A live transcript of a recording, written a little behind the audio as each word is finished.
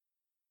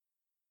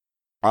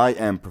I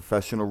am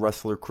professional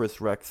wrestler Chris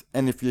Rex,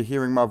 and if you're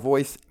hearing my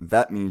voice,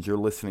 that means you're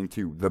listening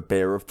to the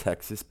Bear of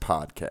Texas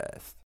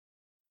podcast.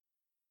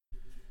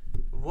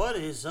 What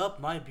is up,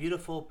 my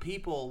beautiful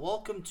people?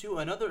 Welcome to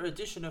another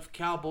edition of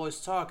Cowboys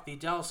Talk, the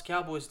Dallas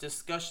Cowboys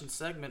discussion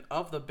segment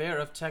of the Bear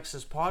of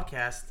Texas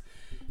podcast.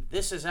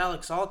 This is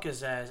Alex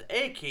Alcazar,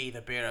 aka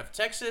the Bear of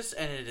Texas,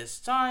 and it is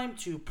time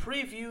to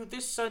preview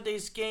this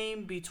Sunday's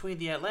game between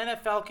the Atlanta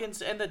Falcons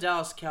and the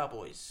Dallas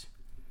Cowboys.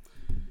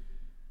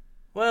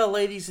 Well,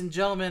 ladies and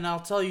gentlemen, I'll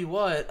tell you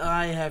what,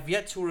 I have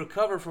yet to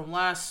recover from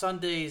last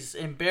Sunday's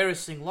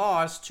embarrassing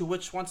loss, to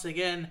which once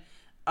again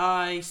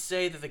I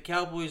say that the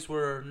Cowboys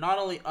were not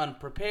only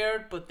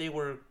unprepared, but they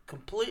were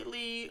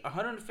completely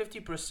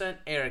 150%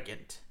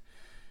 arrogant.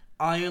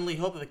 I only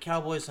hope that the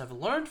Cowboys have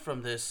learned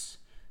from this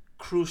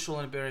crucial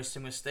and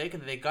embarrassing mistake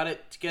and that they got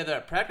it together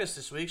at practice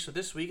this week, so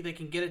this week they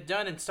can get it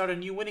done and start a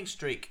new winning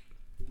streak.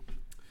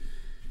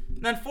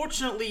 And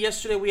unfortunately,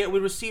 yesterday we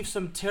received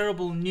some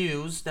terrible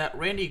news that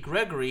Randy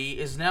Gregory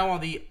is now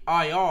on the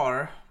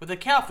IR with a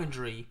calf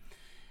injury.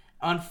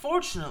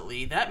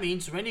 Unfortunately, that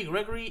means Randy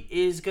Gregory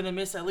is going to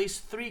miss at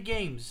least 3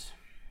 games.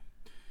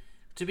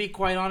 To be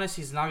quite honest,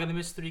 he's not going to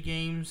miss 3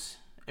 games.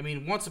 I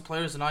mean, once a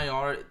player is in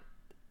IR,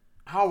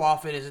 how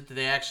often is it that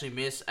they actually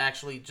miss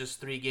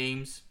just 3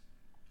 games?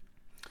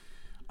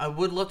 I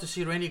would love to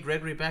see Randy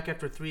Gregory back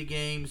after 3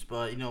 games,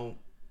 but,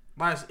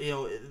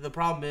 the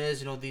problem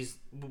is,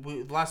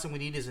 the last thing we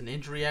need is an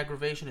injury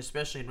aggravation,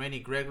 especially in Randy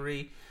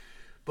Gregory.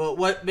 But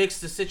what makes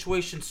the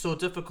situation so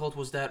difficult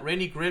was that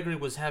Randy Gregory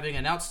was having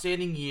an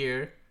outstanding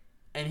year,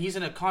 and he's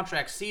in a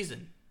contract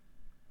season.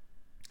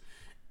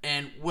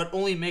 And what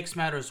only makes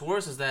matters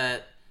worse is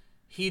that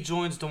he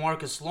joins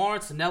DeMarcus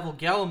Lawrence and Neville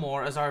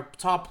Gallimore as our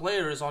top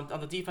players on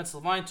the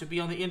defensive line to be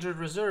on the injured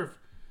reserve.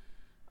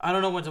 I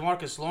don't know when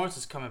DeMarcus Lawrence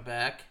is coming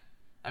back.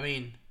 I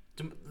mean,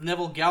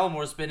 Neville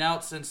Gallimore's been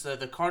out since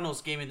the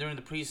Cardinals game and during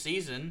the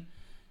preseason.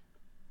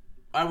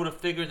 I would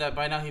have figured that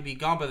by now he'd be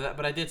gone,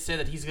 but I did say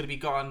that he's going to be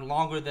gone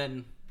longer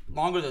than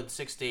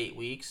 6 to 8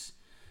 weeks.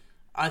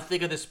 I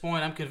think at this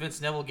point, I'm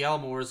convinced Neville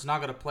Gallimore is not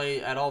going to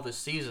play at all this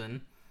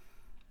season.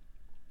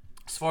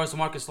 As far as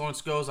DeMarcus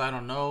Lawrence goes, I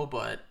don't know,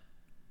 but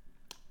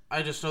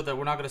I just know that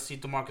we're not going to see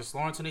DeMarcus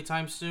Lawrence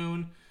anytime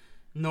soon,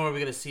 nor are we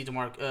going to see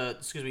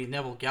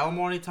Neville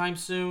Gallimore anytime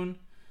soon.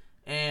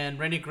 And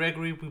Randy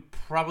Gregory, we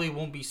probably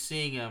won't be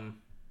seeing him,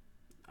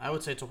 I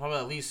would say, until probably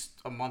at least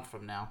a month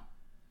from now.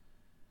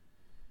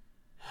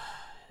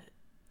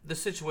 The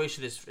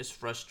situation is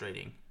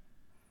frustrating.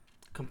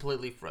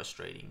 Completely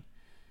frustrating.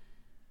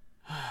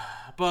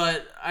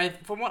 But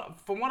from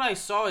what I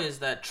saw is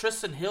that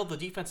Tristan Hill, the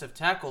defensive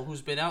tackle,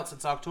 who's been out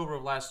since October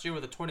of last year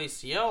with a torn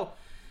ACL,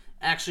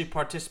 actually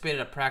participated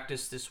at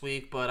practice this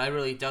week, but I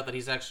really doubt that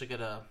he's actually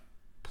going to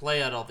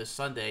play at all this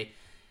Sunday.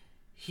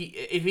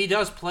 If he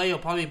does play, he'll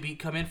probably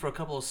come in for a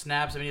couple of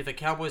snaps. I mean, if the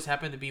Cowboys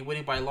happen to be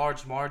winning by a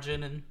large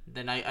margin,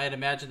 then I'd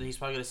imagine that he's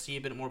probably going to see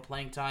a bit more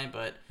playing time.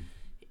 But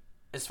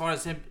as far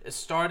as him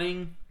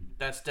starting,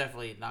 that's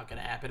definitely not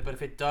going to happen. But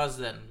if it does,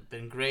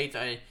 then great.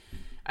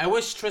 I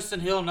wish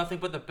Tristan Hill nothing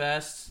but the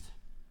best.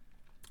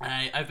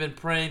 I've been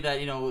praying that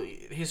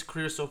his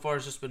career so far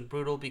has just been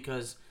brutal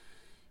because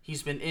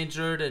he's been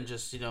injured and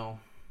just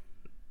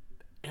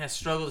has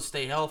struggled to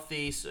stay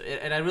healthy. So,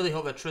 and I really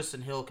hope that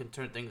Tristan Hill can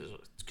turn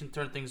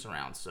things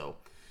around. So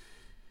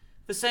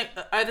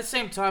at the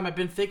same time, I've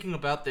been thinking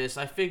about this.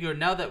 I figure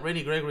now that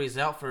Randy Gregory is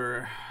out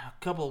for a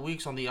couple of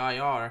weeks on the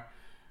IR,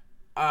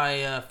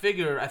 I think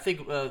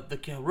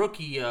the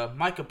rookie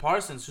Micah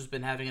Parsons, who's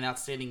been having an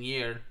outstanding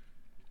year,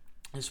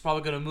 is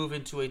probably going to move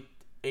into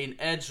an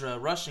edge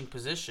rushing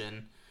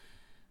position.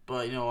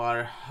 But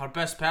our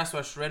best pass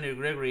rush, Randy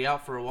Gregory,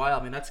 out for a while.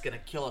 I mean, that's going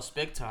to kill us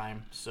big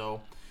time.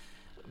 So,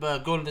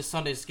 but going to this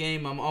Sunday's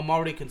game, I'm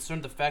already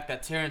concerned the fact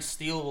that Terrence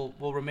Steele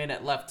will remain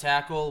at left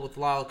tackle with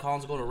Lyle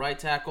Collins going to right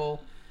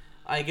tackle.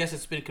 I guess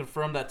it's been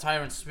confirmed that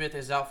Tyron Smith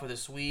is out for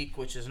this week,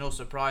 which is no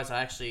surprise.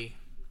 I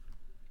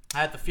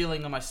had the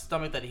feeling in my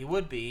stomach that he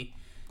would be,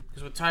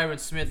 because with Tyron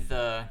Smith,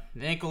 an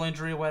ankle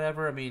injury or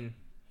whatever, I mean,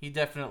 he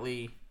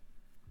definitely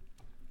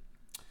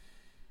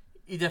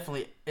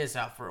is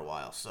out for a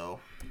while. So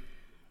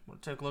we'll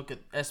take a look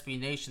at SB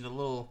Nation, the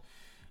little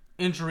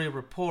injury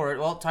report.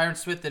 Well, Tyron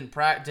Smith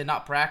did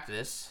not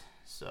practice,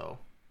 so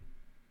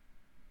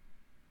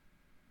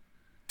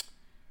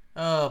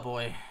oh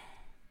boy.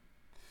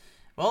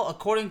 Well,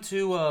 according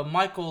to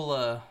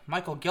Michael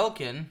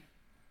Gelkin,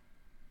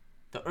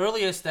 the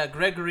earliest that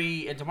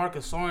Gregory and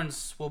DeMarcus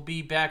Lawrence will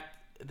be back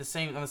on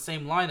the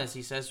same line, as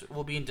he says,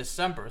 will be in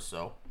December.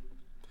 So,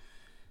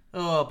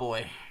 oh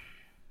boy.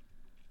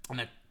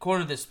 And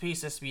according to this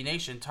piece, SB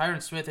Nation,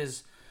 Tyron Smith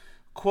is,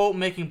 quote,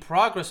 making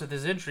progress with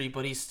his injury,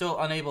 but he's still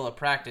unable to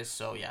practice.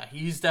 So yeah,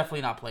 he's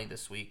definitely not playing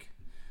this week.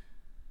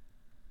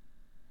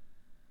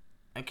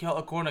 And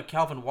according to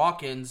Calvin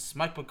Watkins,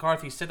 Mike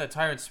McCarthy said that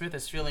Tyron Smith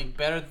is feeling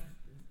better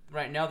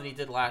right now than he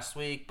did last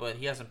week, but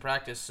he hasn't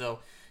practiced. So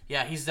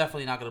yeah, he's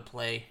definitely not going to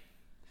play.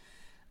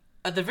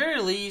 At the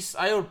very least,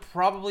 I would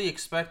probably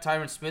expect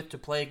Tyron Smith to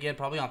play again,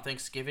 probably on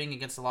Thanksgiving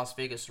against the Las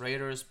Vegas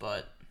Raiders,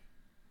 but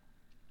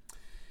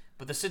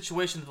But the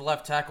situation at the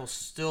left tackle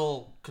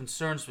still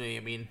concerns me.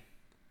 I mean,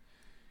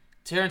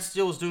 Terrence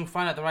Steele was doing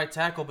fine at the right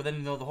tackle, but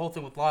then the whole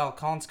thing with Lyle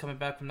Collins coming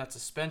back from that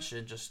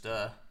suspension just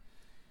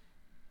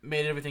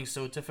made everything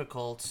so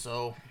difficult.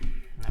 So,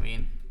 I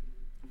mean,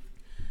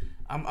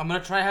 I'm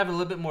gonna try to have a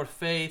little bit more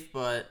faith,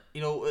 but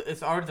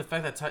it's already the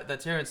fact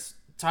that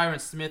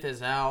Tyron Smith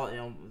is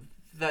out.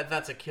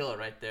 That's a killer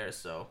right there.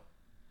 So,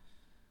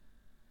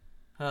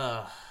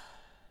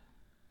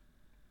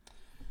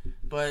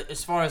 but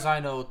as far as I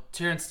know,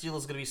 Terrence Steele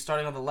is gonna be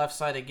starting on the left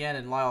side again,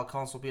 and Lyle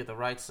Collins will be at the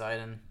right side.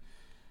 And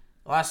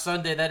last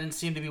Sunday, that didn't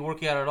seem to be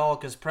working out at all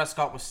because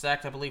Prescott was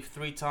sacked, I believe,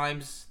 3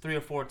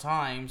 or 4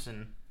 times,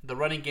 and the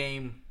running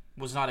game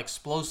was not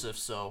explosive.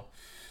 So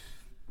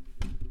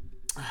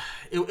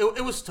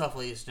it was tough,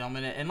 ladies and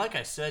gentlemen. And like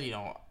I said,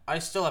 I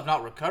still have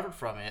not recovered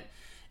from it.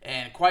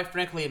 And quite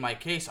frankly, in my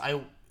case,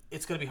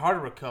 it's going to be hard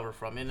to recover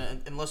from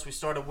it unless we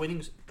start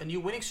a new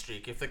winning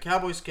streak. If the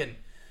Cowboys can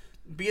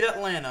beat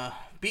Atlanta,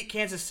 beat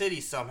Kansas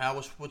City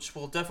somehow, which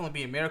will definitely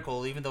be a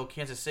miracle, even though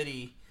Kansas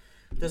City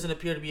doesn't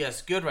appear to be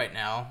as good right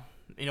now.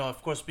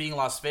 Of course, being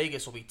Las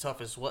Vegas will be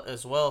tough as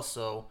well.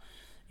 So,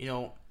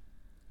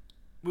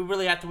 we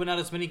really have to win out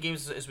as many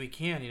games as we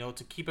can,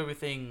 to keep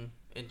everything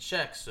in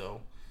check.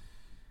 So,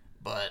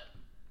 but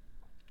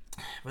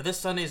this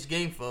Sunday's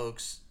game,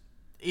 folks,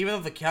 even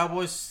though the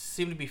Cowboys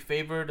seem to be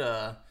favored,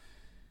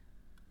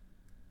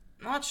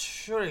 not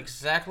sure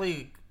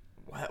exactly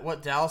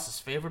what Dallas is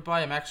favored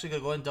by. I'm actually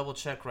going to go ahead and double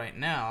check right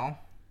now.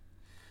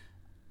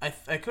 I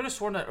could have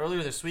sworn that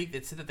earlier this week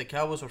they said that the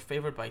Cowboys were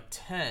favored by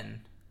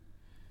 10.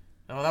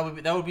 No,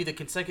 that would be the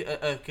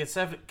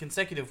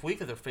consecutive week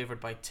that they're favored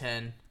by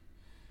 10.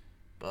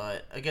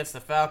 But against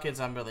the Falcons,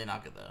 I'm really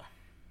not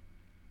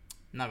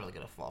really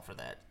gonna fall for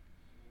that.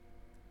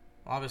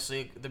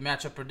 Obviously, the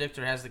matchup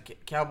predictor has the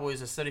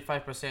Cowboys a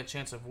 75%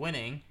 chance of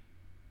winning.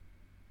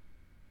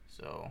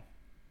 So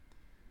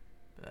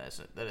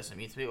that doesn't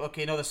mean to be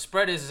okay. No, the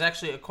spread is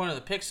actually, according to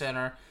the Pick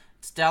Center,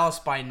 it's Dallas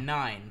by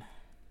 9.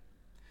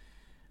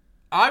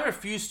 I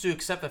refuse to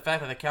accept the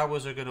fact that the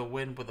Cowboys are going to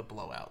win with a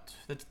blowout.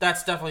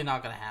 That's definitely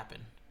not going to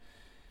happen.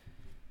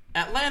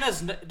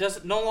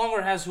 Atlanta no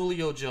longer has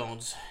Julio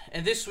Jones.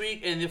 And this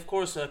week, and of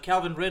course,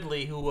 Calvin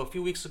Ridley, who a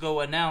few weeks ago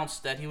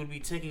announced that he would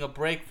be taking a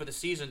break for the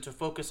season to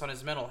focus on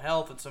his mental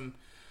health and some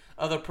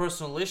other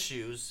personal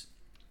issues.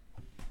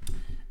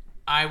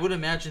 I would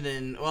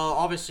imagine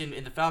obviously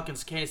in the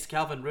Falcons' case,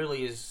 Calvin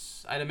Ridley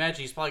I'd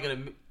imagine he's probably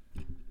going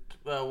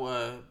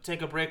to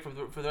take a break for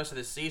the rest of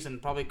the season,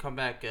 probably come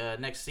back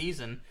next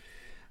season.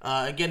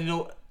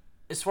 Again,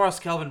 as far as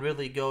Calvin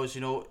Ridley goes,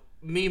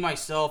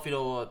 myself,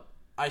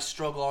 I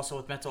struggle also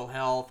with mental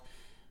health.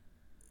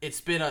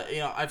 It's been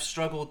I've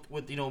struggled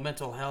with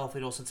mental health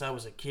since I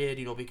was a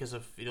kid, because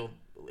of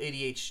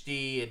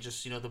ADHD and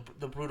just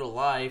the brutal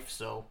life.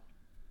 So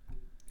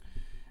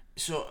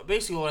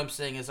basically, what I'm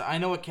saying is I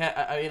know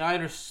I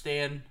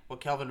understand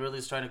what Calvin Ridley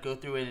is trying to go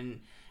through, and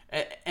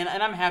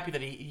I'm happy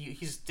that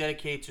he's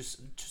dedicated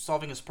to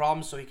solving his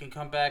problems so he can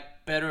come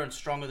back better and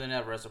stronger than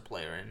ever as a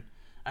player. And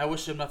I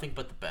wish him nothing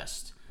but the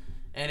best.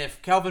 And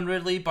if Calvin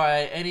Ridley,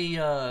 by any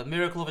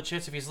miracle of a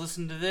chance, if he's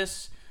listening to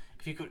this,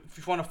 if you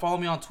want to follow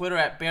me on Twitter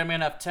at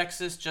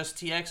BearmanofTexas, just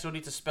TX, don't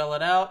need to spell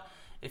it out.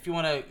 If you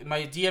want to,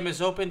 my DM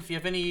is open. If you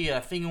have any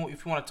if you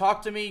want to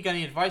talk to me, you got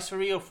any advice for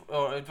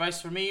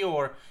me,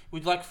 or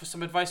would like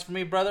some advice from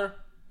me, brother,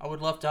 I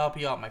would love to help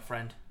you out, my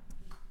friend.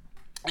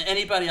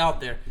 Anybody out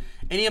there,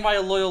 any of my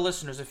loyal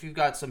listeners, if you've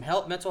got some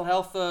mental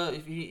health,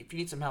 if you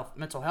need some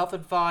mental health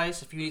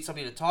advice, if you need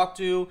somebody to talk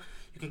to,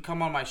 you can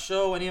come on my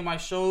show, any of my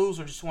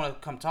shows, or just want to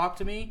come talk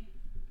to me.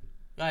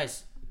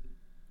 Guys,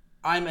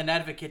 I'm an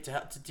advocate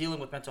to dealing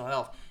with mental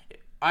health.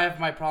 I have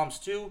my problems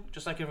too,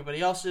 just like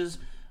everybody else's.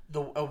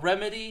 A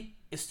remedy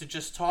is to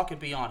just talk and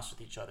be honest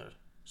with each other.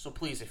 So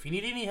please, if you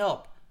need any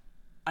help,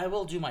 I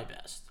will do my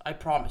best. I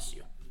promise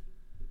you.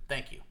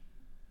 Thank you.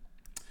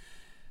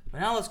 But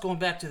now let's go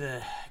back to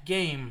the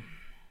game.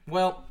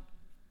 Well,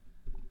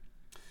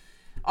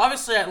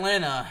 obviously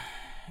Atlanta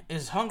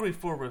is hungry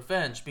for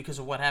revenge because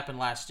of what happened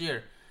last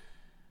year.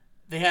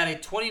 They had a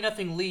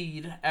 20-0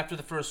 lead after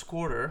the first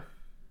quarter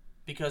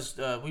because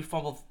we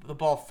fumbled the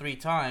ball 3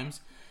 times.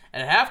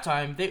 At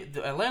halftime,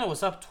 Atlanta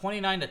was up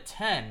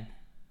 29-10.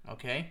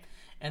 Okay,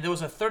 and there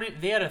was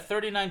they had a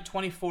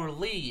 39-24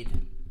 lead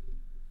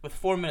with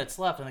 4 minutes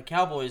left, and the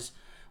Cowboys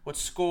would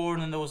score,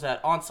 and then there was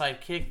that onside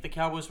kick the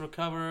Cowboys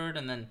recovered,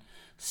 and then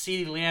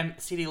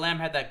CeeDee Lamb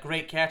had that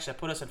great catch that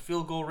put us in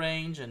field goal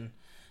range, and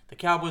the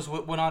Cowboys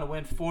went on to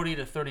win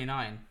 40-39.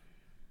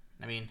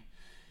 I mean,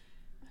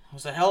 it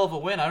was a hell of a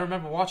win. I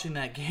remember watching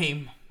that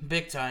game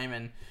big time,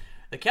 and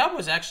the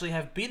Cowboys actually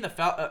have beaten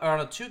on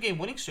a 2-game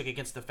winning streak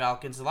against the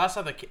Falcons. The last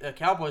time the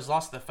Cowboys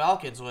lost to the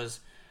Falcons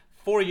was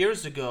 4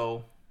 years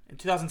ago in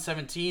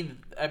 2017.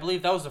 I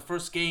believe that was our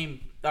first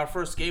game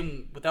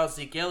without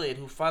Zeke Elliott,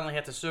 who finally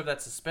had to serve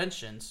that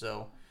suspension.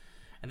 So,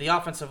 and the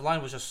offensive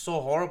line was just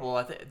so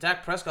horrible.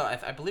 Dak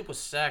Prescott, I believe, was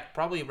sacked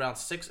probably around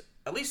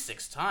at least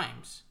 6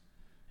 times.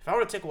 If I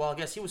were to take a wild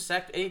guess, he was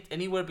sacked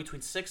anywhere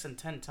between 6 and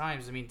 10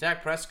 times. I mean,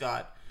 Dak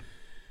Prescott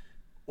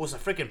was a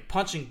freaking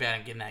punching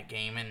bag in that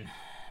game, and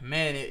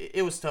man,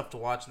 it was tough to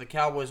watch. The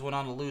Cowboys went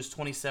on to lose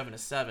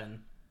 27-7,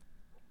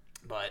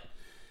 but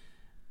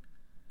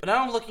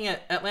now I'm looking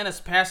at Atlanta's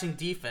passing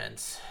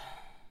defense.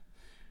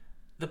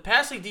 The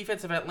passing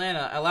defense of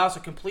Atlanta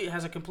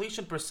has a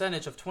completion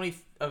percentage of 20.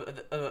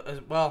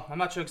 Well, I'm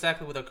not sure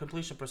exactly what the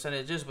completion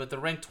percentage is, but they're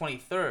ranked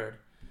 23rd,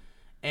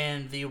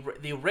 and the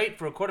rate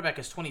for a quarterback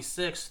is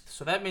 26th.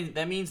 So that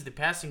means the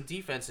passing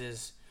defense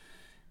is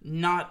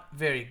not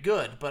very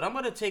good. But I'm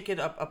gonna take it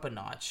up a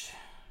notch,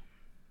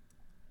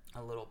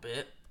 a little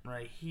bit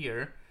right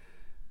here.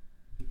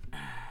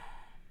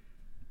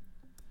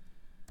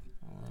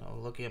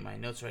 Looking at my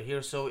notes right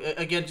here. So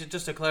again,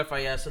 just to clarify,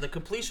 yeah. So the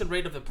completion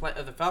rate of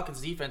the Falcons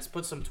defense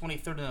puts them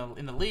 23rd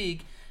in the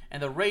league,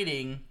 and the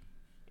rating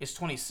is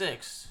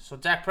 26. So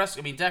Dak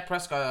Prescott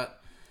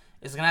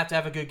is gonna have to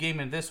have a good game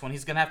in this one.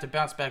 He's gonna have to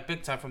bounce back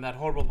big time from that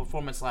horrible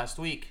performance last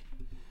week.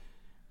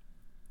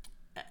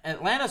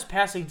 Atlanta's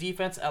passing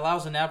defense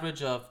allows an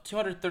average of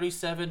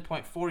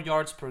 237.4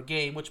 yards per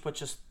game, which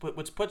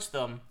puts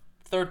them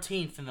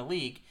 13th in the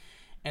league.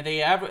 And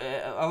they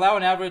allow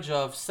an average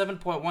of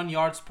 7.1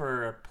 yards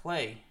per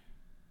play.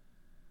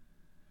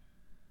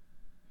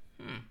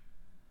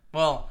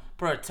 Well,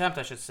 per attempt,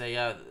 I should say.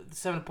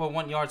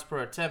 7.1 yards per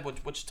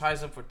attempt, which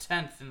ties them for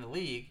 10th in the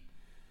league.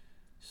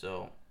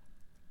 So,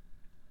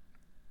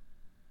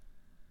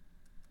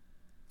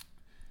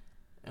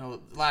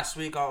 last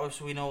week,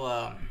 obviously, we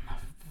know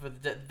for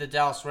the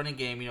Dallas running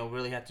game,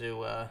 really had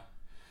to.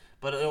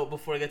 But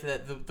before I get to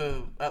that,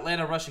 the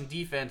Atlanta rushing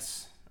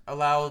defense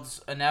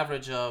allows an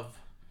average of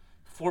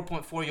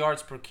 4.4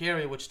 yards per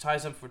carry, which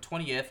ties them for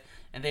 20th,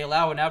 and they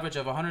allow an average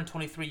of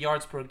 123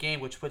 yards per game,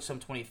 which puts them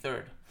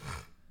 23rd.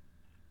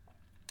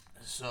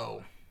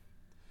 So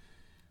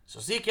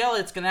Zeke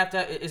Elliott's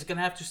is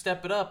gonna have to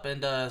step it up,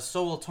 and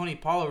so will Tony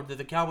Pollard.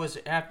 The Cowboys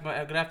are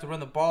gonna have to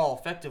run the ball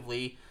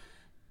effectively.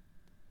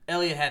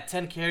 Elliott had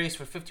 10 carries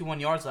for 51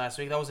 yards last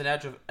week. That was an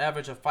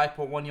average of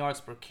 5.1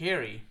 yards per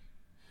carry.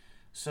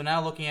 So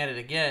now looking at it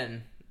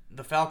again,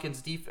 the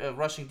Falcons'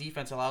 rushing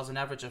defense allows an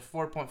average of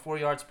 4.4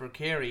 yards per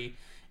carry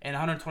and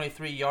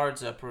 123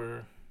 yards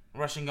per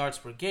rushing yards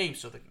per game.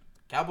 So the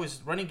Cowboys'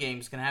 running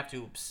game is going to have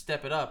to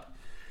step it up.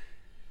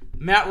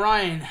 Matt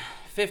Ryan,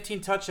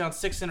 15 touchdowns,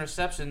 6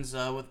 interceptions.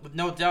 With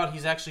no doubt,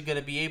 he's actually going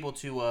to be able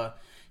to.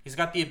 He's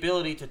got the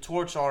ability to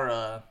torch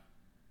our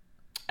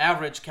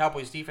average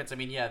Cowboys defense. I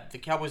mean, yeah, the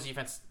Cowboys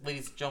defense,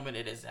 ladies and gentlemen,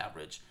 it is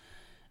average.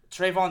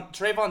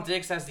 Trayvon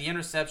Diggs has the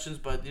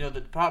interceptions, but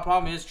the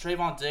problem is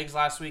Trayvon Diggs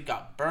last week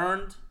got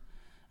burned.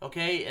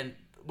 Okay, and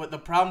what the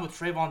problem with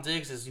Trayvon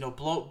Diggs is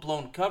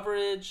blown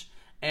coverage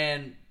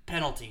and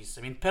penalties.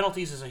 I mean,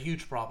 penalties is a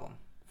huge problem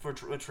for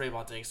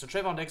Trayvon Diggs. So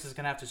Trayvon Diggs is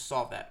gonna have to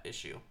solve that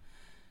issue.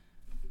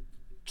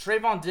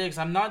 Trayvon Diggs,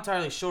 I'm not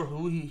entirely sure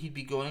who he'd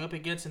be going up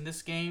against in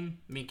this game.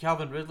 I mean,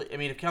 Calvin Ridley. I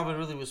mean, if Calvin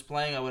Ridley was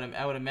playing,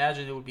 I would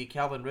imagine it would be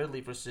Calvin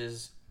Ridley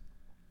versus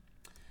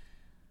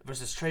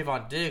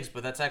Trayvon Diggs,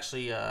 but that's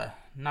actually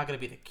not going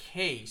to be the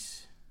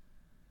case.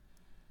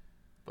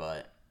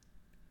 But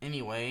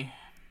anyway,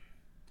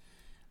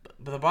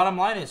 but the bottom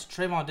line is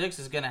Trayvon Diggs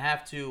is going to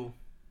have to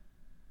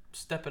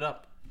step it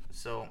up.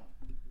 So,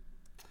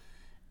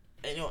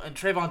 and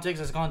Trayvon Diggs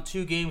has gone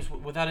 2 games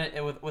without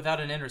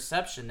an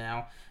interception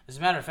now. As a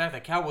matter of fact, the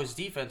Cowboys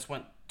defense has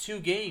gone 2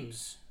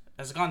 games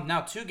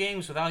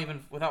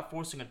without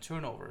forcing a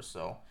turnover.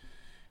 So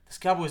this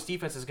Cowboys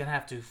defense is gonna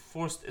have to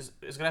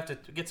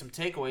get some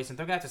takeaways, and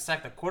they're gonna have to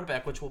sack the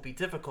quarterback, which will be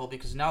difficult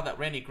because now that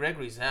Randy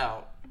Gregory's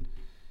out,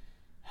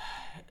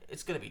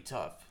 it's gonna be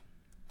tough.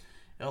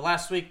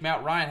 Last week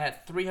Matt Ryan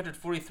had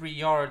 343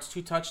 yards,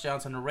 2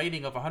 touchdowns, and a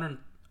rating of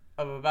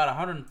about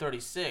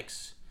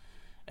 136,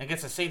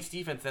 against a Saints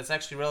defense that's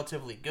actually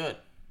relatively good.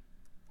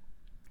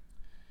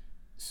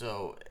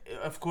 So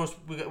of course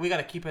we got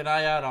to keep an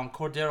eye out on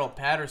Cordero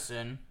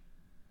Patterson,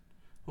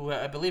 who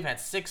I believe had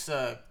 6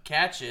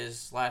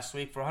 catches last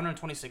week for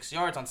 126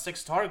 yards on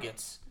 6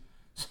 targets.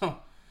 So,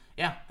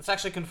 yeah, that's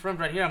actually confirmed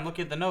right here. I'm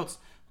looking at the notes.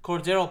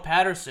 Cordero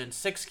Patterson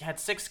had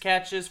 6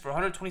 catches for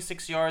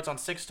 126 yards on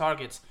 6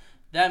 targets.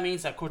 That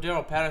means that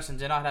Cordero Patterson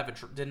did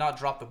not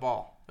drop the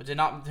ball, or did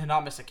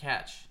not miss a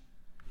catch.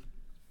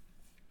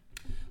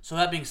 So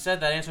that being said,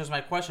 that answers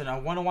my question.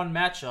 Our 1-on-1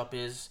 matchup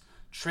is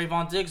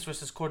Trayvon Diggs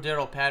versus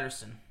Cordero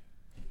Patterson.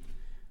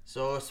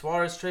 So as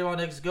far as Trayvon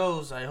Diggs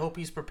goes, I hope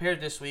he's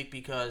prepared this week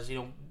because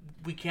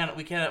we can't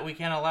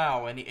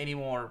allow any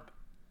more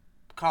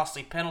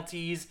costly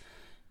penalties.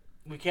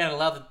 We can't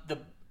allow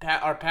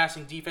our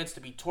passing defense to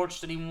be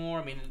torched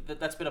anymore. I mean,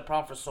 that's been a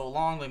problem for so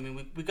long. I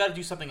mean, we got to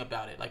do something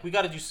about it. We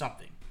got to do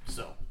something.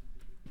 So,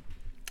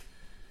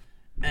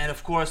 and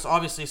of course,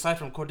 obviously, aside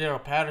from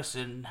Cordero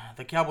Patterson,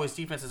 the Cowboys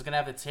defense is going to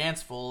have its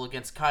hands full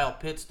against Kyle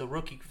Pitts, the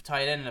rookie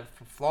tight end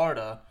from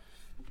Florida,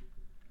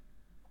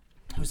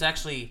 who's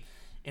actually,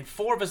 in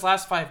 4 of his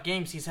last 5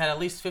 games, he's had at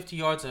least 50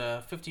 yards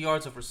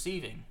of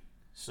receiving.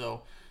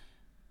 So,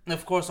 and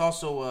of course,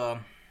 also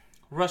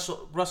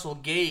Russell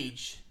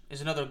Gage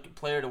is another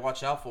player to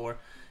watch out for.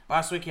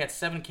 Last week he had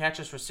 7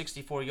 catches for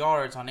 64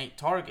 yards on 8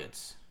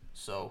 targets.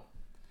 So,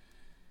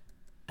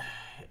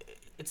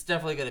 it's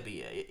definitely going to be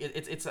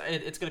it's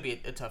going to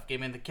be a tough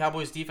game. And the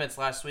Cowboys defense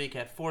last week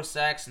had 4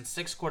 sacks and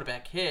 6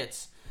 quarterback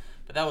hits,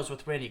 but that was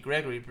with Randy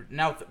Gregory.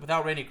 Now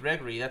without Randy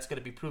Gregory, that's going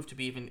to be proved to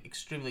be even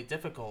extremely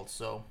difficult.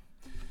 So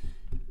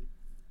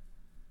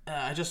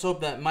I just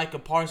hope that Micah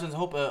Parsons, I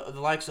hope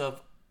the likes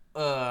of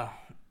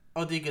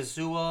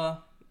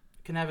Odigizua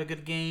can have a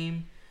good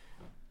game.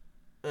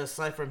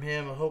 Aside from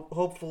him,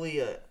 hopefully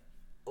a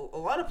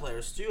lot of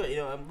players too.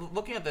 I'm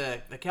looking at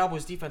the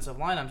Cowboys defensive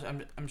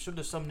line. I'm sure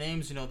there's some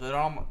names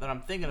that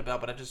I'm thinking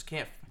about, but I just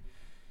can't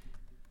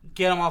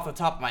get them off the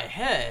top of my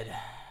head.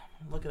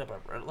 I'm looking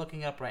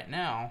up right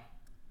now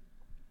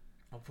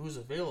of who's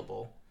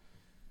available.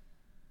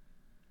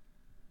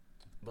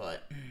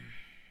 But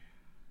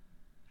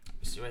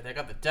you see right there, I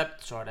got the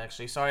depth chart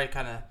actually. Sorry, I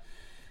kind of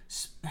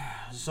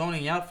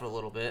zoning out for a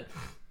little bit.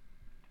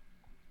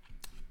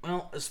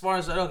 Well, as far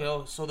as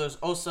so there's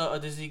Osa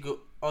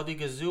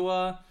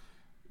Odigizua,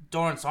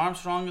 Dorrance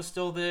Armstrong is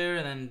still there,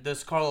 and then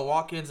there's Carlo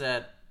Watkins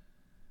at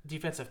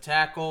defensive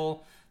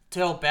tackle,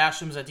 Terrell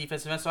Basham's at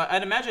defensive end. So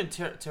I'd imagine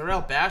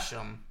Terrell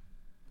Basham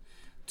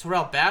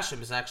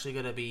is actually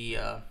going to be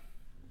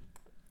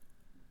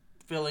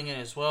filling in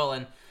as well.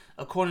 And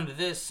according to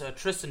this,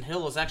 Tristan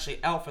Hill is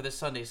actually out for this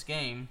Sunday's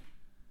game,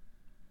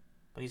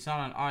 but he's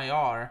not on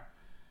IR.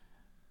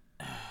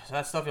 So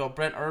that's tough.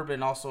 Brent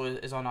Urban also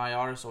is on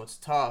IR, so it's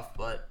tough.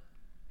 But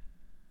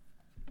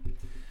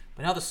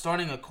now the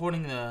starting,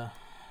 according to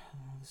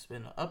it's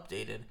been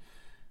updated,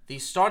 the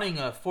starting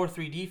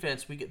 4-3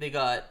 defense, they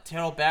got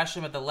Terrell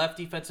Basham at the left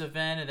defensive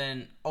end, and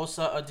then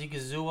Osa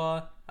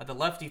Odigizua at the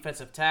left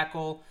defensive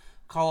tackle,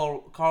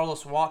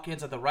 Carlos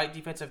Watkins at the right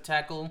defensive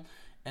tackle,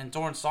 and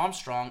Dorrance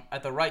Armstrong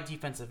at the right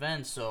defensive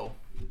end. So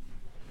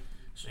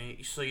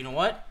you know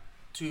what?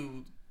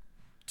 To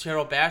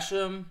Terrell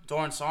Basham,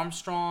 Dorrance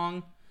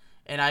Armstrong,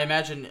 and I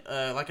imagine,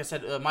 like I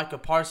said, Micah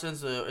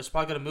Parsons is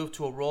probably going to move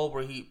to a role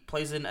where he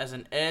plays in as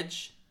an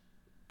edge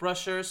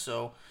rusher.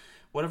 So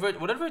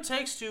whatever it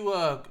takes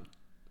to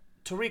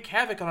wreak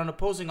havoc on an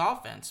opposing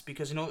offense,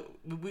 because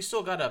we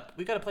still gotta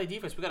play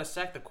defense. We gotta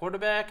sack the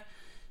quarterback.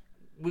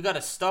 We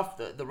gotta stuff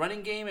the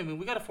running game. I mean,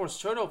 we gotta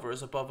force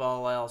turnovers above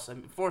all else,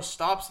 and force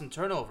stops and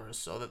turnovers.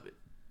 So that,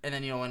 and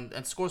then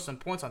and score some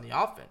points on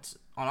offense.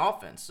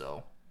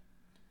 So.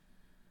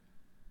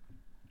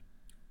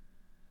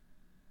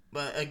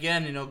 But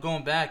again,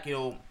 going back,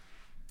 and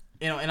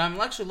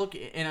I'm actually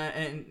looking,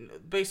 and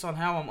based on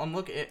how I'm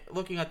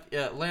looking at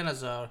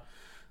Atlanta's,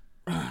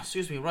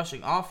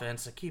 rushing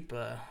offense. I keep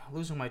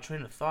losing my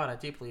train of thought. I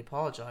deeply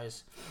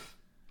apologize.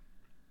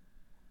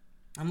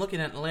 I'm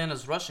looking at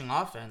Atlanta's rushing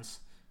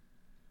offense,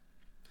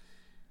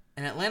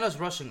 and Atlanta's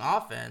rushing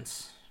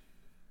offense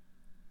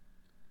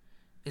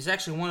is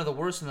actually one of the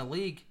worst in the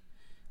league.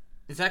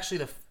 It's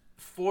actually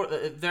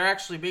they're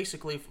actually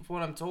basically, from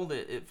what I'm told,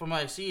 from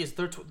what I see, is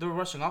their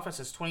rushing offense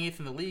is 28th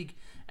in the league,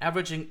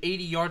 averaging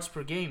 80 yards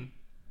per game.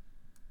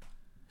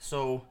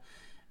 So,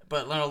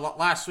 but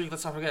last week,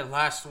 let's not forget,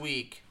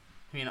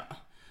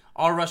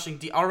 our rushing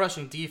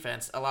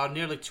defense allowed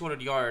nearly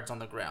 200 yards on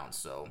the ground.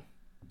 So,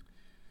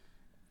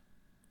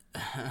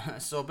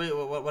 so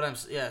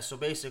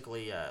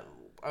basically,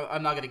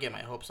 I'm not gonna get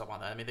my hopes up on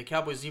that. I mean, the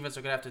Cowboys defense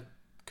are gonna have to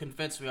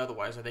convince me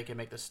otherwise that they can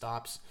make the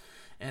stops.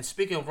 And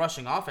speaking of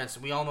rushing offense,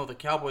 we all know the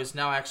Cowboys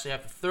now actually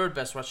have the third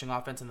best rushing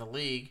offense in the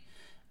league,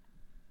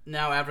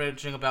 now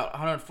averaging about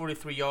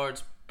 143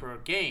 yards per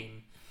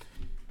game.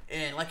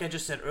 And like I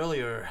just said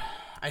earlier,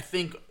 I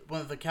think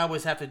what the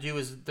Cowboys have to do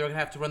is they're going to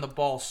have to run the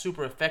ball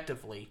super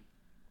effectively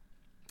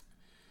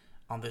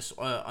on this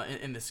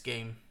in this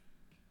game.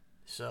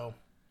 So,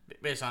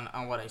 based on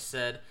what I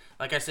said,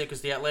 like I said,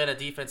 because the Atlanta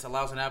defense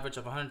allows an average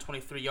of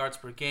 123 yards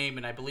per game,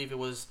 and I believe it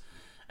was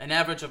an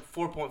average of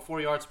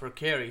 4.4 yards per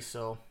carry.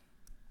 So.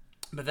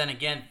 But then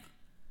again,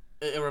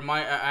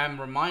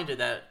 I'm reminded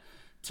that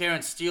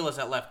Terrence Steele is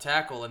at left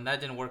tackle, and that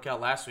didn't work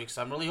out last week.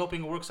 So I'm really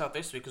hoping it works out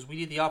this week, because we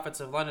need the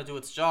offensive line to do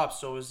its job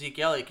so Zeke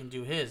Elliott can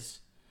do his.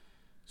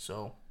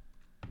 So,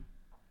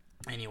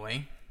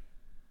 anyway.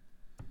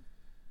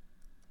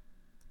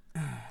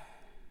 But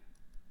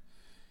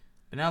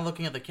now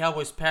looking at the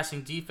Cowboys'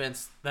 passing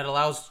defense that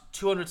allows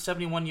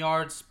 271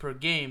 yards per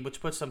game,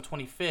 which puts them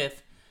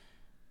 25th,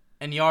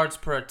 and yards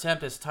per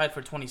attempt is tied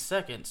for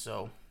 22nd.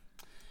 So,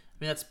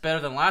 I mean, that's better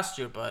than last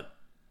year, but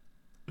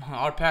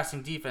our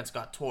passing defense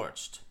got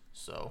torched.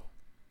 So,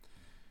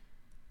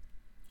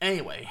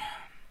 anyway,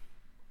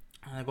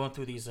 going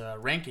through these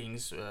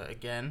rankings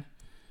again.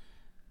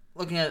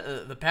 Looking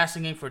at the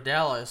passing game for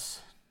Dallas.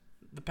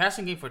 The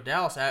passing game for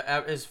Dallas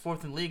is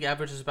fourth in the league,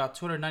 averages about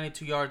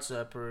 292 yards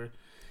per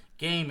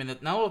game.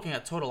 And now looking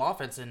at total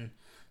offense, and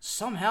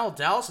somehow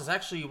Dallas is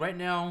actually right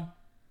now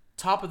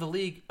top of the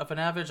league of an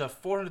average of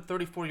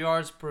 434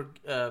 yards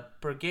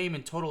per game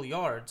in total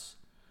yards.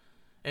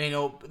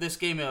 And this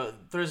game,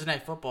 Thursday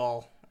Night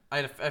Football,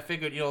 I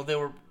figured they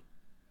were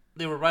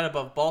right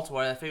above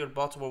Baltimore. I figured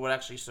Baltimore would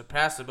actually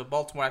surpass it, but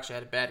Baltimore actually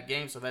had a bad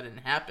game, so that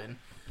didn't happen.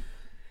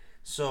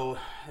 So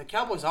the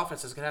Cowboys'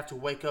 offense is going to have to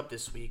wake up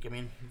this week. I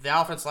mean, the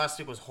offense last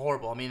week was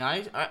horrible. I mean,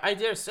 I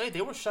dare say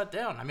they were shut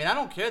down. I mean, I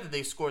don't care that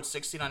they scored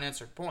 16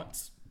 unanswered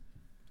points.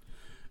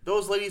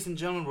 Those, ladies and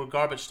gentlemen, were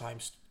garbage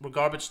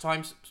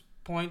times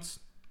points.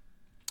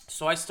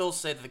 So I still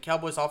say that the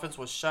Cowboys' offense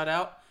was shut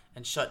out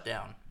and shut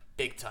down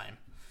big time.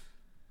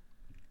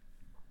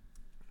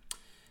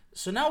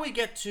 So now we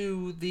get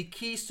to the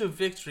keys to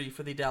victory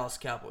for the Dallas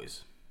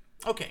Cowboys.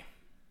 Okay.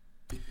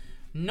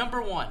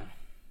 Number 1.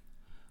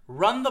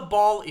 Run the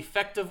ball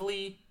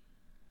effectively,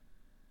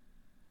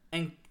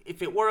 and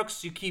if it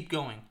works, you keep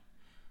going.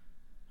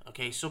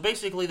 Okay, so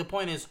basically the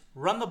point is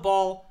run the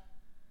ball,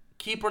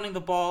 keep running the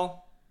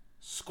ball,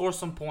 score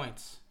some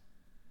points.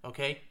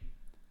 Okay?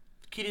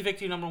 Key to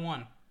victory number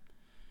 1.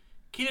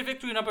 Key to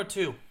victory number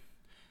 2.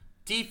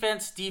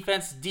 Defense.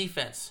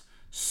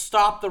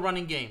 Stop the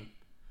running game.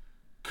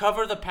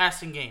 Cover the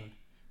passing game.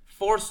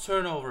 Force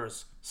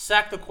turnovers.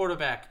 Sack the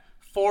quarterback.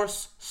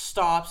 Force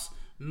stops.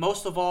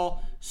 Most of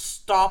all,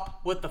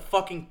 stop with the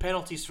fucking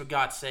penalties, for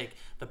God's sake.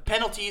 The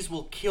penalties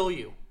will kill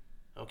you.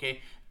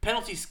 Okay?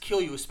 Penalties kill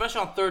you,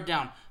 especially on third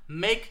down.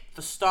 Make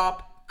the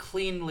stop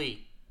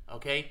cleanly.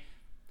 Okay?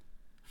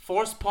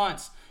 Force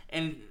punts.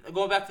 And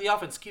going back to the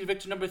offense, key to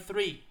victory number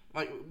 3,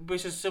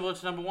 which is similar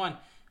to number 1.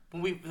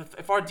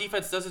 If our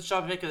defense does its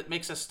job and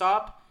makes a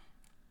stop,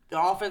 the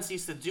offense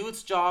needs to do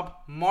its job,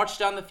 march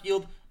down the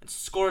field, and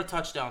score a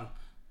touchdown.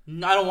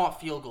 I don't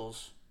want field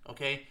goals.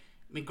 Okay?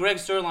 I mean, Greg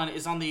Zuerlein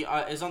is on the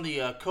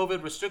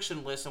COVID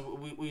restriction list, and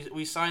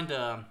we signed.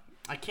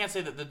 I can't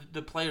say that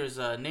the player's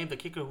name, the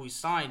kicker who we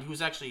signed.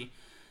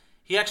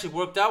 He actually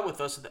worked out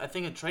with us, I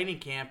think, in training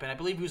camp, and I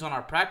believe he was on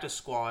our practice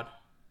squad.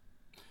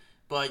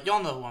 But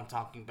y'all know who I'm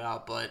talking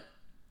about. But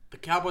the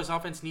Cowboys'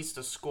 offense needs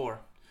to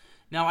score.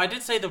 Now, I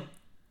did say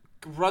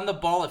run the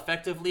ball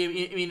effectively.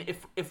 I mean,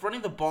 if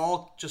running the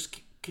ball just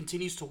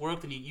continues to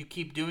work, then you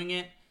keep doing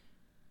it.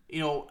 You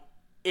know,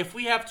 if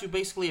we have to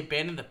basically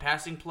abandon the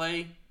passing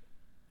play.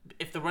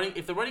 If the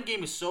running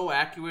game is so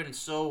accurate and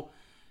so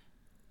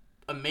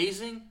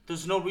amazing,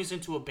 there's no reason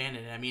to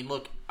abandon it. I mean,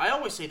 look, I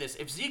always say this: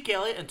 if Zeke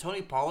Elliott and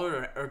Tony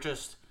Pollard are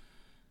just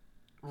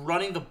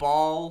running the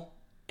ball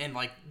and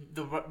like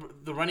the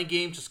running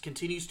game just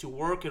continues to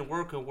work,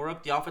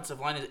 the offensive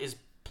line is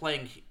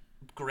playing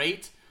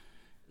great.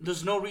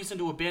 There's no reason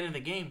to abandon the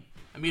game.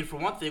 I mean, for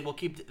one thing,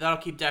 that'll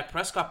keep Dak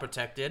Prescott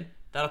protected.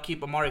 That'll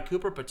keep Amari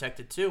Cooper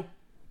protected too.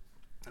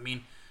 I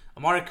mean,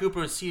 Amari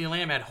Cooper and CeeDee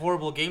Lamb had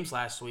horrible games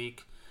last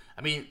week.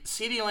 I mean,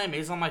 CeeDee Lamb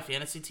is on my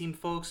fantasy team,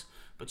 folks.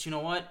 But you know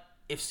what?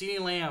 If CeeDee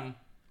Lamb,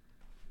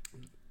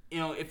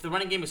 if the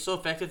running game is so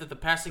effective that the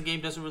passing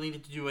game doesn't really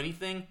need to do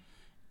anything,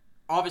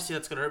 obviously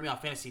that's going to hurt me on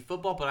fantasy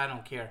football, but I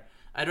don't care.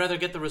 I'd rather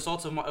get the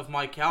results of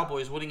my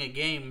Cowboys winning a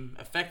game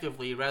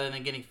effectively rather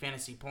than getting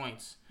fantasy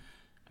points.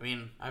 I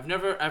mean, I've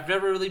never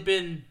really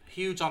been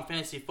huge on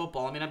fantasy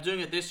football. I mean, I'm doing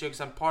it this year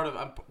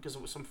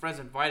because some friends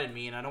invited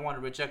me, and I don't want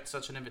to reject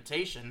such an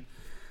invitation.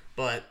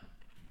 But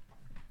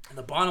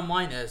the bottom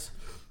line is,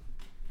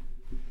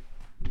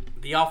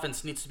 the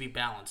offense needs to be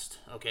balanced,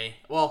 okay?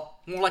 Well,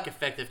 more like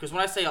effective, because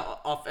when I say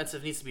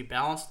offensive needs to be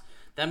balanced,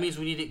 that means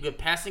we need a good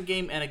passing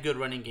game and a good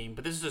running game.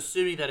 But this is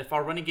assuming that if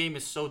our running game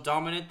is so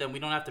dominant that we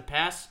don't have to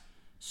pass,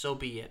 so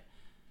be it.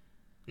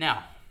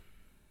 Now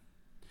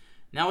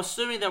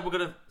assuming that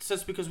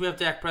because we have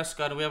Dak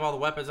Prescott and we have all the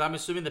weapons, I'm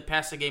assuming the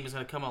passing game is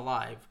going to come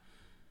alive.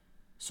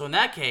 So in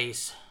that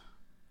case,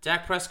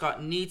 Dak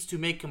Prescott needs to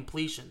make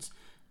completions.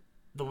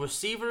 The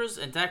receivers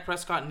and Dak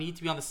Prescott need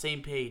to be on the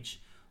same page.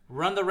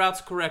 Run the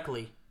routes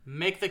correctly.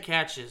 Make the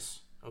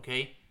catches,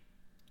 okay?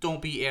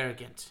 Don't be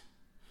arrogant.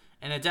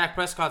 And in Dak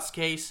Prescott's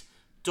case,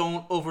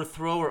 don't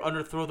overthrow or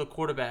underthrow the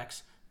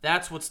quarterbacks.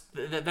 That's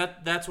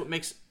what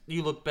makes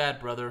you look bad,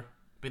 brother.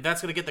 I mean,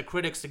 that's going to get the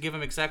critics to give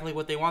him exactly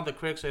what they want the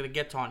critics to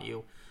get on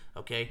you,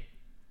 okay?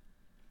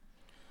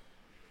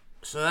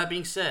 So that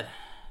being said,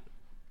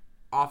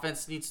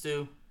 offense needs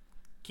to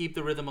keep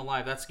the rhythm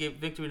alive. That's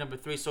victory number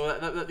 3. So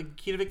the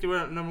key to victory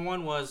number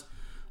 1 was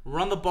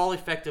run the ball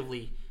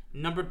effectively.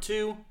 Number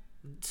 2,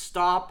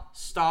 stop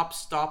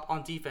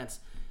on defense.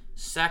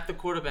 Sack the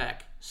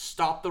quarterback.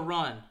 Stop the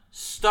run.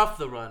 Stuff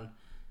the run.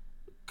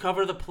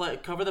 Cover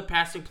the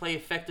passing play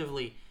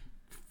effectively.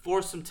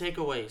 Force some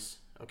takeaways.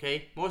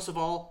 Okay? Most of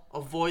all,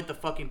 avoid the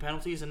fucking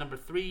penalties. And number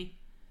 3,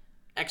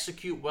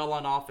 execute well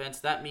on offense.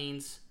 That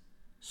means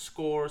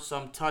score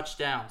some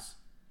touchdowns.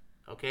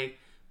 Okay?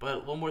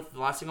 But the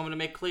last thing I'm going to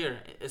make clear,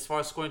 as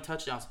far as scoring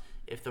touchdowns,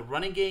 if the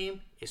running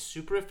game is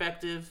super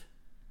effective,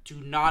 do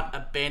not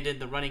abandon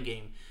the running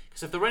game.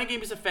 Because if the running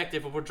game is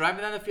effective and we're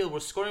driving down the field, we're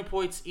scoring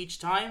points each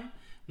time,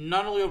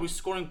 not only are we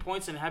scoring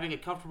points and having a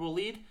comfortable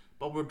lead,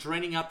 but we're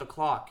draining out the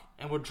clock.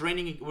 And we're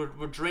draining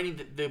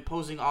the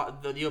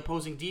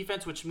opposing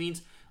defense, which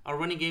means our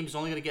running game is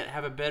only going to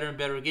have a better and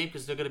better game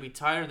because they're going to be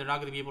tired and they're not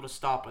going to be able to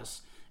stop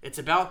us. It's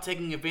about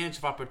taking advantage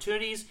of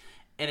opportunities,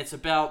 and it's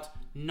about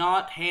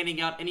not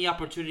handing out any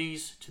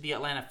opportunities to the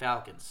Atlanta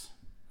Falcons.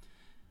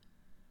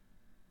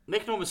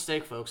 Make no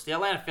mistake, folks. The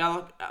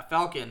Atlanta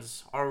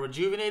Falcons are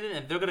rejuvenated,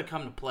 and they're going to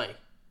come to play.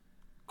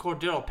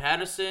 Cordero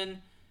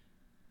Patterson,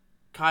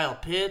 Kyle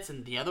Pitts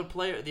and the other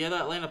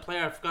Atlanta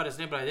player, I forgot his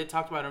name, but I did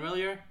talk about him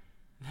earlier.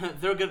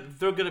 They're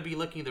gonna be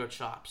licking their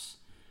chops.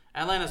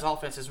 Atlanta's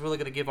offense is really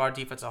gonna give our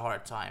defense a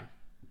hard time.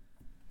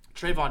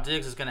 Trayvon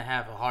Diggs is gonna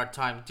have a hard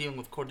time dealing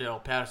with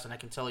Cordero Patterson. I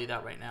can tell you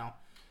that right now.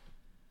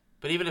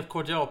 But even if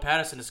Cordero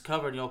Patterson is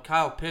covered,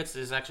 Kyle Pitts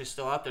is actually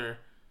still out there,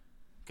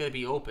 gonna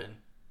be open.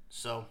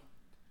 So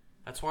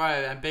that's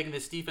why I'm begging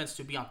this defense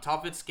to be on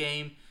top of its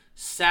game,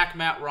 sack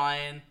Matt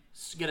Ryan,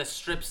 get a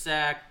strip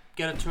sack,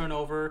 get a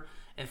turnover.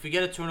 And if we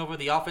get a turnover,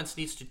 the offense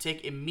needs to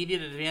take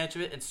immediate advantage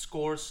of it and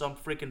score some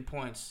freaking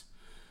points.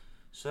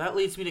 So that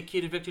leads me to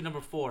key to victory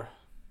number 4.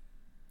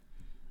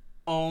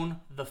 Own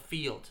the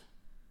field.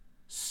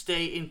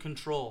 Stay in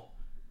control.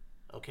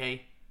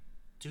 Okay?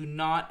 Do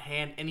not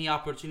hand any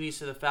opportunities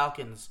to the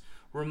Falcons.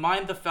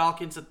 Tell the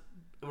Falcons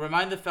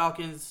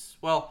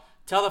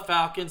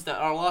that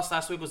our loss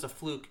last week was a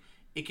fluke.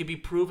 It can be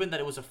proven that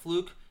it was a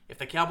fluke if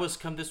the Cowboys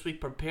come this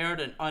week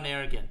prepared and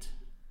unarrogant.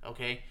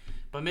 Okay?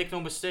 But make no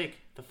mistake,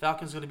 the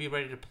Falcons are going to be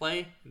ready to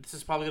play. This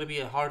is probably going to be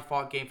a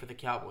hard-fought game for the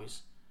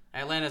Cowboys.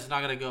 Atlanta's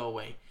not going to go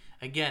away.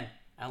 Again,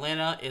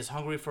 Atlanta is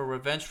hungry for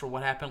revenge for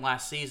what happened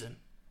last season.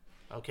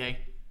 Okay?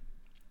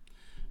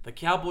 The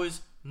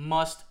Cowboys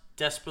must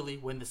desperately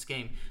win this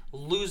game.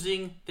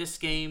 Losing this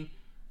game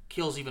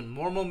kills even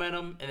more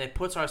momentum, and it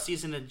puts our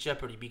season in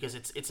jeopardy because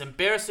it's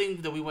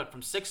embarrassing that we went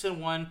from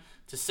 6-1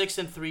 to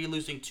 6-3,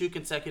 losing 2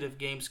 consecutive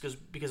games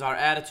because our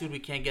attitude, we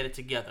can't get it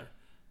together.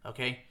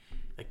 Okay?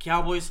 The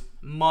Cowboys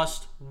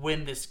must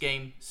win this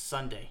game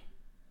Sunday.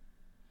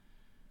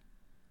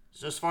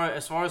 So as far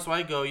as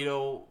I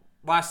go,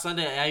 last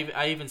Sunday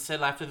I even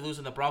said after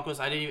losing the Broncos,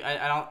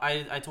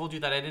 I told you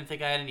that I didn't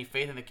think I had any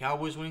faith in the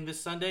Cowboys winning this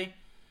Sunday.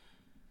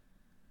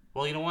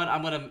 Well, you know what?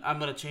 I'm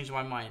gonna change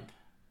my mind.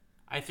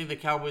 I think the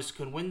Cowboys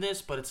could win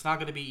this, but it's not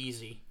gonna be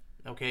easy.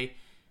 Okay,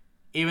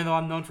 even though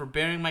I'm known for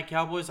burying my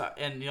Cowboys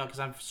and because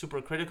I'm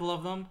super critical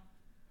of them,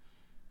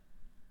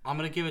 I'm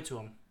gonna give it to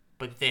them.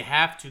 But they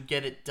have to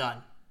get it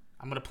done.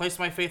 I'm going to place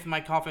my faith and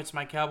my confidence in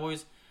my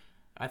Cowboys.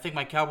 I think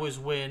my Cowboys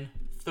win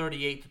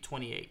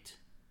 38-28.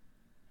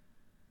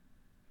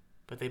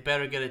 But they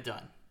better get it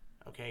done.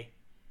 Okay?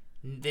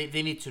 They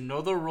need to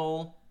know their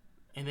role,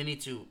 and they need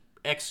to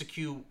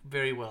execute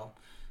very well.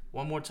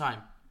 One more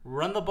time.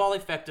 Run the ball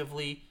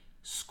effectively.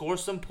 Score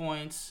some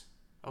points.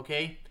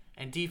 Okay?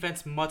 And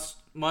defense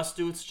must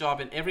do its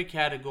job in every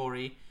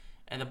category.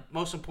 And the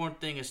most important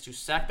thing is to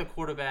sack the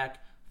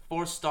quarterback,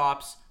 force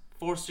stops,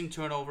 forcing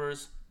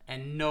turnovers,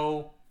 and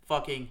no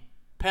fucking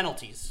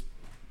penalties.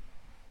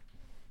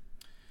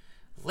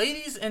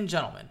 Ladies and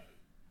gentlemen,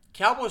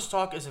 Cowboys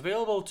Talk is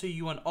available to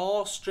you on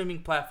all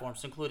streaming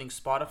platforms, including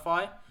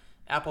Spotify,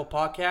 Apple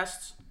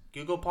Podcasts,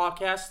 Google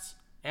Podcasts,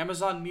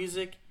 Amazon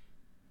Music,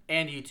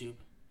 and YouTube.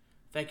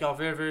 Thank y'all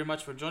very, very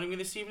much for joining me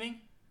this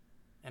evening,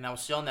 and I will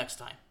see y'all next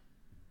time.